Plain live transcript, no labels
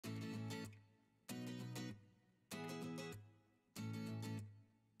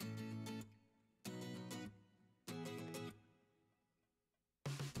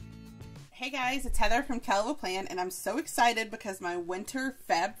Hey guys, it's Heather from Kell Plan, and I'm so excited because my winter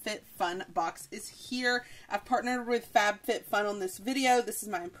FabFitFun box is here. I've partnered with FabFitFun on this video. This is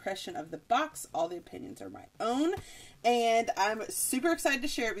my impression of the box. All the opinions are my own, and I'm super excited to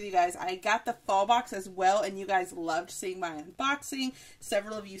share it with you guys. I got the fall box as well, and you guys loved seeing my unboxing.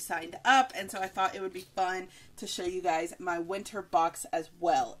 Several of you signed up, and so I thought it would be fun to show you guys my winter box as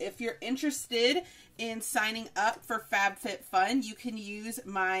well. If you're interested in signing up for FabFitFun, you can use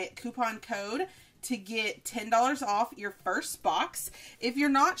my coupon code to get $10 off your first box. If you're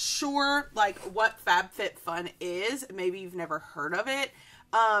not sure like what FabFitFun is, maybe you've never heard of it,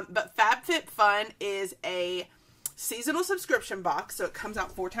 but FabFitFun is a seasonal subscription box, so it comes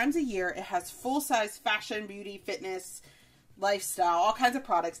out 4 times a year. It has full-size fashion, beauty, fitness, lifestyle, all kinds of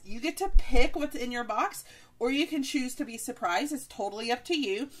products. You get to pick what's in your box, or you can choose to be surprised. It's totally up to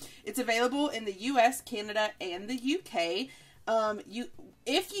you. It's available in the US, Canada, and the UK.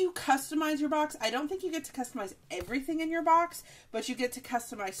 If you customize your box, I don't think you get to customize everything in your box, but you get to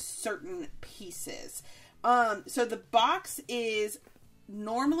customize certain pieces. So the box is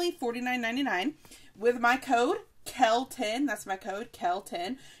normally $49.99. With my code, Kell10, that's my code,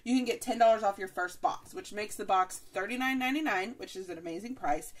 Kell10, you can get $10 off your first box, which makes the box $39.99, which is an amazing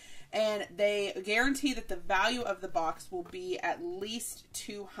price. And they guarantee that the value of the box will be at least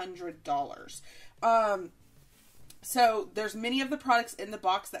 $200. So there's many of the products in the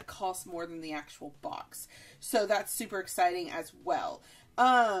box that cost more than the actual box. So that's super exciting as well.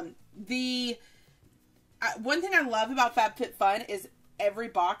 One thing I love about FabFitFun is every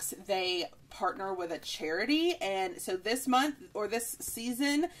box they partner with a charity, and so this month or this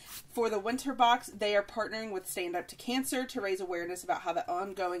season for the winter box they are partnering with Stand Up to Cancer to raise awareness about how the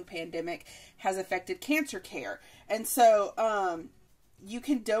ongoing pandemic has affected cancer care. And so you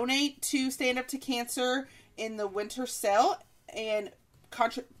can donate to Stand Up to Cancer in the winter sale, and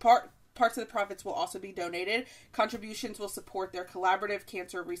parts of the profits will also be donated. Contributions will support their collaborative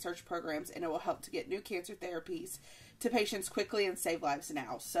cancer research programs, and it will help to get new cancer therapies to patients quickly and save lives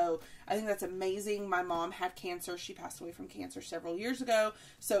now. So I think that's amazing. My mom had cancer. She passed away from cancer several years ago.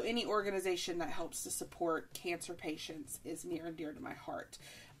 So any organization that helps to support cancer patients is near and dear to my heart.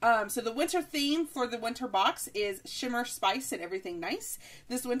 So the winter theme for the winter box is shimmer, spice, and everything nice.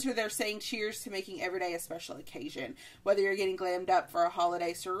 This winter they're saying cheers to making every day a special occasion. Whether you're getting glammed up for a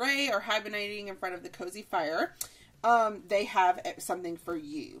holiday soiree or hibernating in front of the cozy fire, they have something for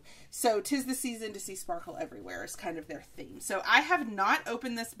you. So 'tis the season to see sparkle everywhere is kind of their theme. So I have not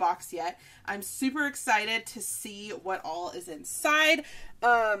opened this box yet. I'm super excited to see what all is inside.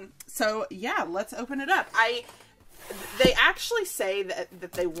 So yeah, let's open it up. They actually say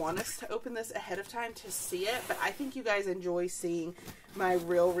that they want us to open this ahead of time to see it, but I think you guys enjoy seeing my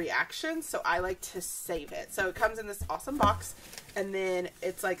real reaction, so I like to save it. So it comes in this awesome box, and then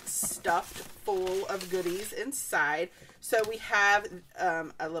it's like stuffed full of goodies inside. So we have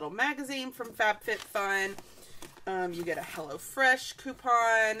a little magazine from FabFitFun. You get a HelloFresh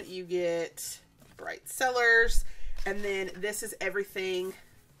coupon. You get Bright Sellers, and then this is everything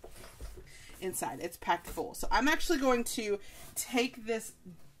inside. It's packed full. So I'm actually going to take this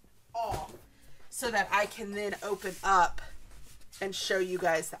off so that I can then open up and show you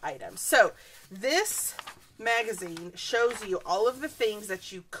guys the items. So this magazine shows you all of the things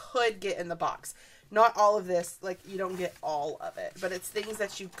that you could get in the box. Not all of this, like you don't get all of it, but it's things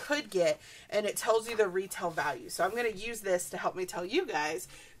that you could get, and it tells you the retail value. So I'm going to use this to help me tell you guys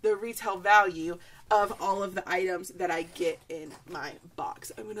the retail value of all of the items that I get in my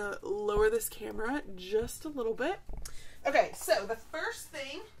box. I'm going to lower this camera just a little bit. Okay, so the first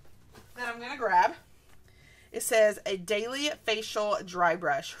thing that I'm going to grab, it says a daily facial dry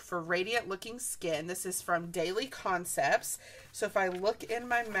brush for radiant looking skin. This is from Daily Concepts. So if I look in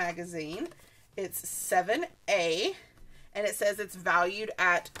my magazine, it's 7A, and it says it's valued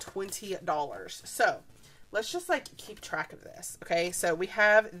at $20. So let's just like keep track of this. Okay, so we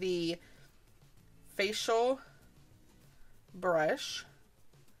have the facial brush,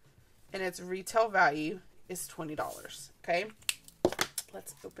 and its retail value is $20. Okay,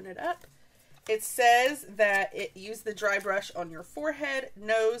 let's open it up. It says that it used the dry brush on your forehead,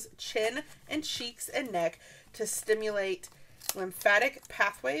 nose, chin, and cheeks and neck to stimulate lymphatic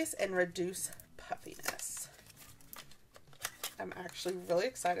pathways and reduce puffiness. I'm actually really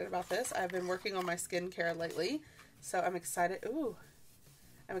excited about this. I've been working on my skincare lately, so I'm excited. Ooh,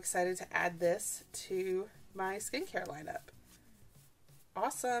 I'm excited to add this to my skincare lineup.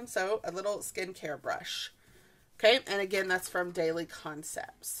 Awesome. So a little skincare brush. Okay, and again, that's from Daily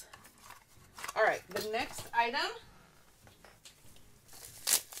Concepts. All right, the next item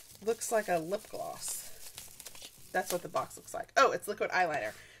looks like a lip gloss. That's what the box looks like. Oh, it's liquid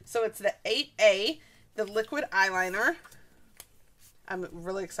eyeliner. So it's the 8A, the liquid eyeliner. I'm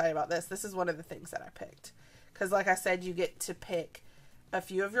really excited about this. This is one of the things that I picked. Because like I said, you get to pick a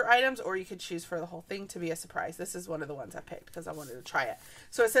few of your items, or you could choose for the whole thing to be a surprise. This is one of the ones I picked because I wanted to try it.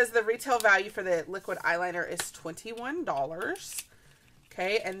 So it says the retail value for the liquid eyeliner is $21.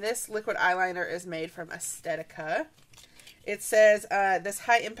 Okay, and this liquid eyeliner is made from Estetica. It says this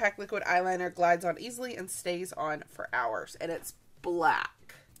high impact liquid eyeliner glides on easily and stays on for hours. And it's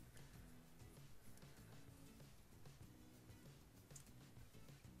black.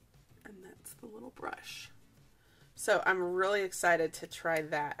 And that's the little brush. So I'm really excited to try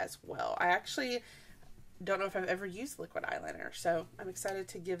that as well. I actually don't know if I've ever used liquid eyeliner, so I'm excited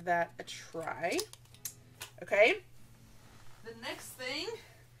to give that a try. Okay. The next thing,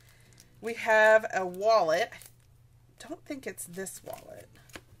 we have a wallet. I don't think it's this wallet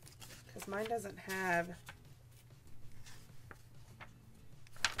because mine doesn't have...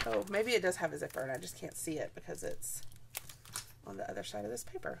 Oh, maybe it does have a zipper and I just can't see it because it's on the other side of this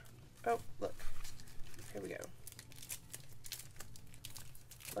paper. Oh, look. Here we go.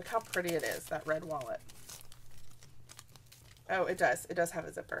 Look how pretty it is, that red wallet. Oh, it does. It does have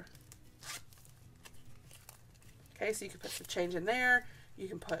a zipper. Okay, so you can put some change in there. You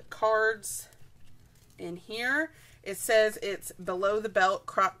can put cards in here. It says it's below the belt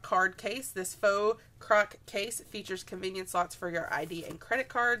croc card case. This faux croc case features convenience slots for your ID and credit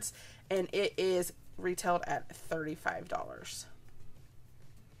cards, and it is retailed at $35.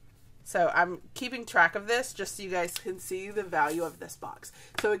 So I'm keeping track of this just so you guys can see the value of this box.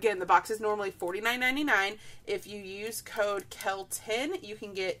 So again, the box is normally $49.99. If you use code KELL10, you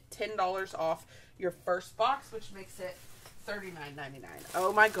can get $10 off your first box, which makes it $39.99.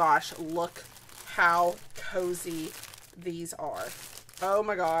 Oh my gosh, look how cozy these are. Oh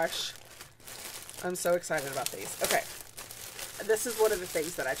my gosh. I'm so excited about these. Okay. This is one of the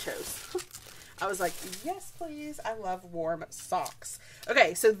things that I chose. I was like, yes, please. I love warm socks.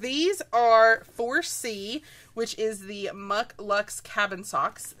 Okay, so these are 4C, which is the Muck Luxe Cabin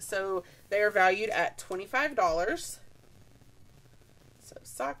Socks. So they are valued at $25. So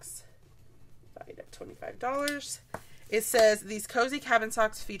socks valued at $25. It says these cozy cabin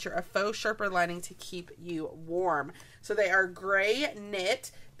socks feature a faux Sherpa lining to keep you warm. So they are gray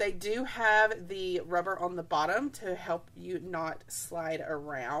knit. They do have the rubber on the bottom to help you not slide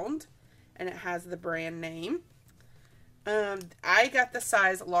around. And it has the brand name. I got the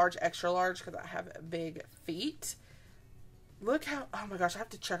size large, extra large because I have big feet. Look how, oh my gosh, I have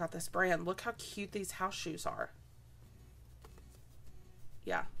to check out this brand. Look how cute these house shoes are.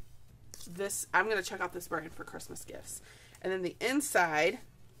 Yeah. This, I'm going to check out this brand for Christmas gifts. And then the inside,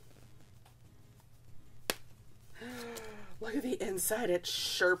 look at the inside. It's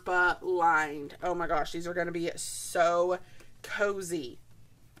Sherpa lined. Oh my gosh, these are going to be so cozy.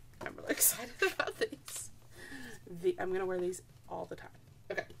 I'm really excited about these. I'm going to wear these all the time.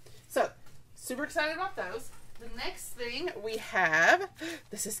 Okay, so super excited about those. The next thing we have,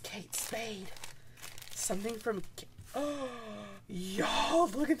 this is Kate Spade. Something from, oh, y'all,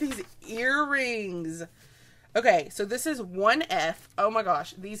 look at these earrings. Okay, so this is 1F. Oh my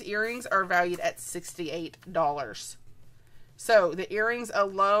gosh, these earrings are valued at $68. So the earrings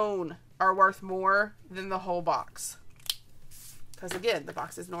alone are worth more than the whole box. Because again, the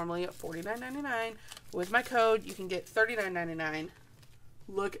box is normally at $49.99. With my code, you can get $39.99.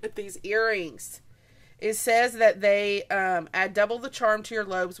 Look at these earrings. It says that they add double the charm to your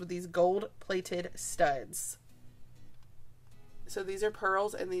lobes with these gold-plated studs. So these are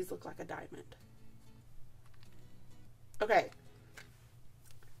pearls, and these look like a diamond. Okay.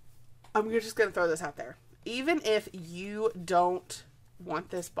 I'm just going to throw this out there. Even if you don't want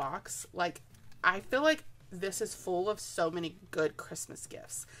this box, like, I feel like this is full of so many good Christmas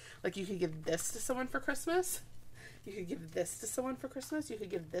gifts. Like, you could give this to someone for Christmas. You could give this to someone for Christmas. You could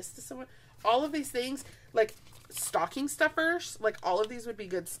give this to someone. All of these things, like stocking stuffers, like all of these would be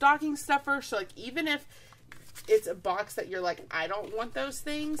good stocking stuffers. So, like, even if it's a box that you're like, I don't want those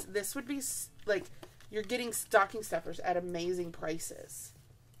things, this would be, like, you're getting stocking stuffers at amazing prices.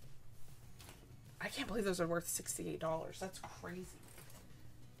 I can't believe those are worth $68. That's crazy.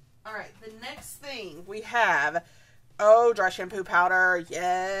 All right, the next thing we have, oh, dry shampoo powder.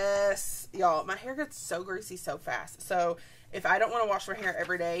 Yes. Y'all, my hair gets so greasy so fast. So if I don't want to wash my hair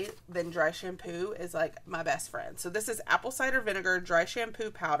every day, then dry shampoo is like my best friend. So this is apple cider vinegar dry shampoo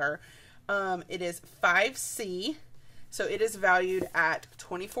powder. It is 5C. So it is valued at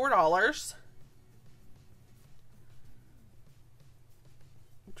 $24.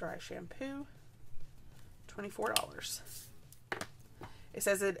 Dry shampoo, $24. It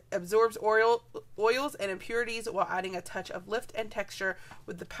says it absorbs oils and impurities while adding a touch of lift and texture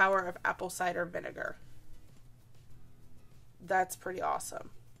with the power of apple cider vinegar. That's pretty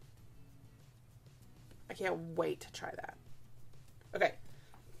awesome. I can't wait to try that. Okay.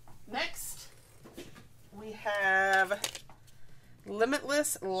 Next, we have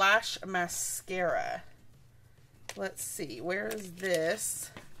Limitless Lash Mascara. Let's see. Where is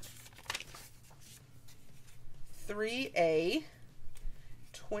this? 3A.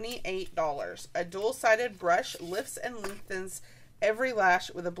 $28. A dual-sided brush lifts and lengthens every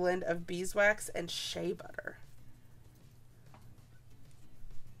lash with a blend of beeswax and shea butter.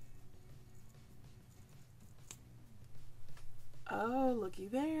 Oh, looky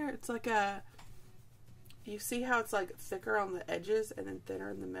there. It's like a... You see how it's like thicker on the edges and then thinner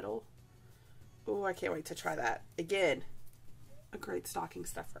in the middle? Oh, I can't wait to try that. Again, a great stocking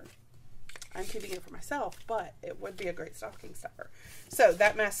stuffer. I'm keeping it for myself, but it would be a great stocking stuffer. So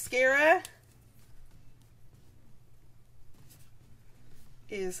that mascara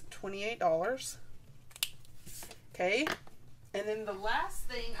is $28. Okay. And then the last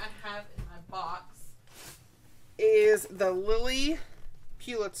thing I have in my box is the Lily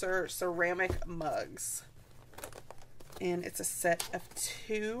Pulitzer ceramic mugs. And it's a set of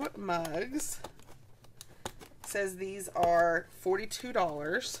 2 mugs. It says these are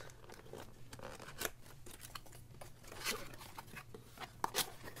 $42.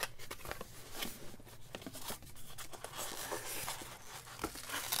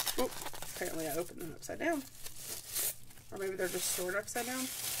 Apparently I opened them upside down. Or maybe they're just stored upside down.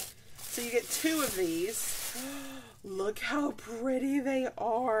 So you get 2 of these. Look how pretty they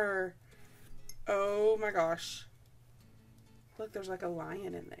are. Oh my gosh. Look, there's like a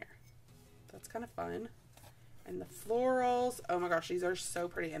lion in there. That's kind of fun. And the florals. Oh my gosh, these are so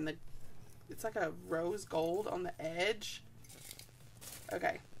pretty. And it's like a rose gold on the edge.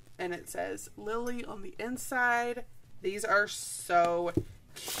 Okay. And it says Lily on the inside. These are so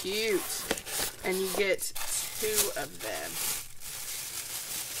cute. And you get 2 of them.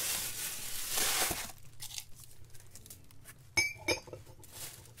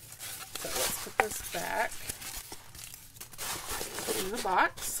 So let's put this back in the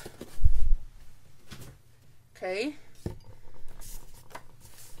box. Okay.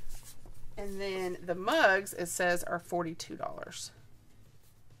 And then the mugs, it says, are $42.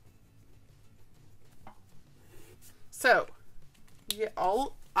 So, you get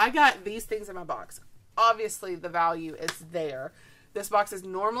I got these things in my box. Obviously, the value is there. This box is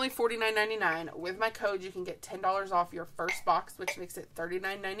normally $49.99. With my code, you can get $10 off your first box, which makes it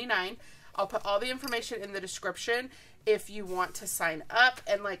 $39.99. I'll put all the information in the description if you want to sign up.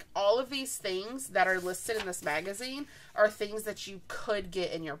 And like all of these things that are listed in this magazine are things that you could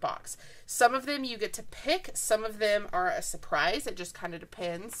get in your box. Some of them you get to pick. Some of them are a surprise. It just kind of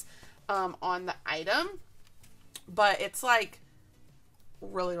depends on the item. But it's like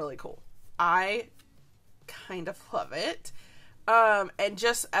really, really cool. I kind of love it. And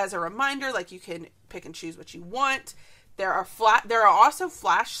just as a reminder, like you can pick and choose what you want. There are also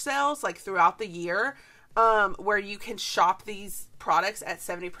flash sales like throughout the year where you can shop these products at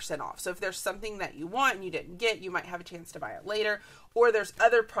 70% off. So if there's something that you want and you didn't get, you might have a chance to buy it later. Or there's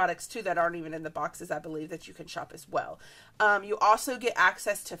other products too that aren't even in the boxes, I believe, that you can shop as well. You also get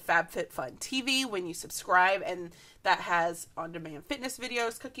access to FabFitFun TV when you subscribe, and that has on-demand fitness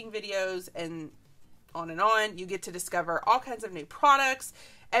videos, cooking videos, and on and on. You get to discover all kinds of new products.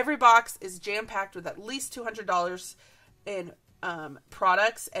 Every box is jam-packed with at least $200 in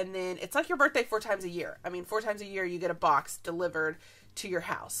products, and then it's like your birthday 4 times a year. I mean, 4 times a year you get a box delivered to your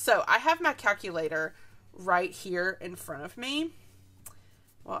house. So I have my calculator right here in front of me.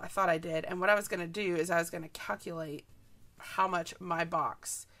 Well, I thought I did. And what I was going to do is I was going to calculate how much my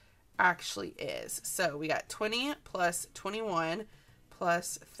box actually is. So we got 20 plus 21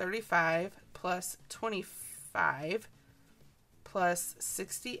 plus 35 plus 25 plus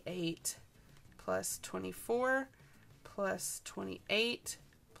 68 plus 24 plus 28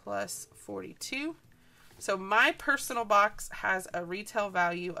 plus 42. So my personal box has a retail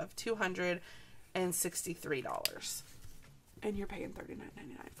value of $263. And you're paying $39.99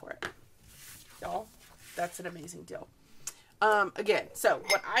 for it. Y'all, that's an amazing deal. Again, so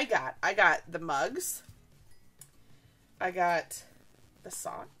what I got the mugs. I got the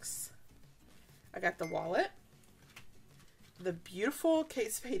socks. I got the wallet. The beautiful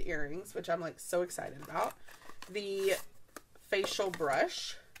Kate Spade earrings, which I'm like so excited about. The facial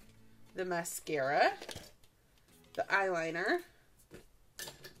brush. The mascara. The eyeliner.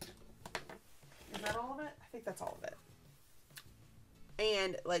 Is that all of it? I think that's all of it.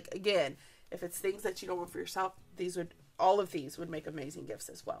 And like, again, if it's things that you don't want for yourself, these would all of these would make amazing gifts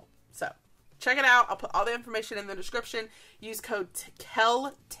as well. So check it out. I'll put all the information in the description. Use code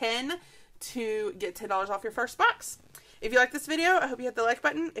KELL10 to get $10 off your first box. If you like this video, I hope you hit the like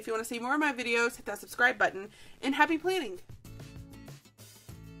button. If you want to see more of my videos, hit that subscribe button. And happy planning!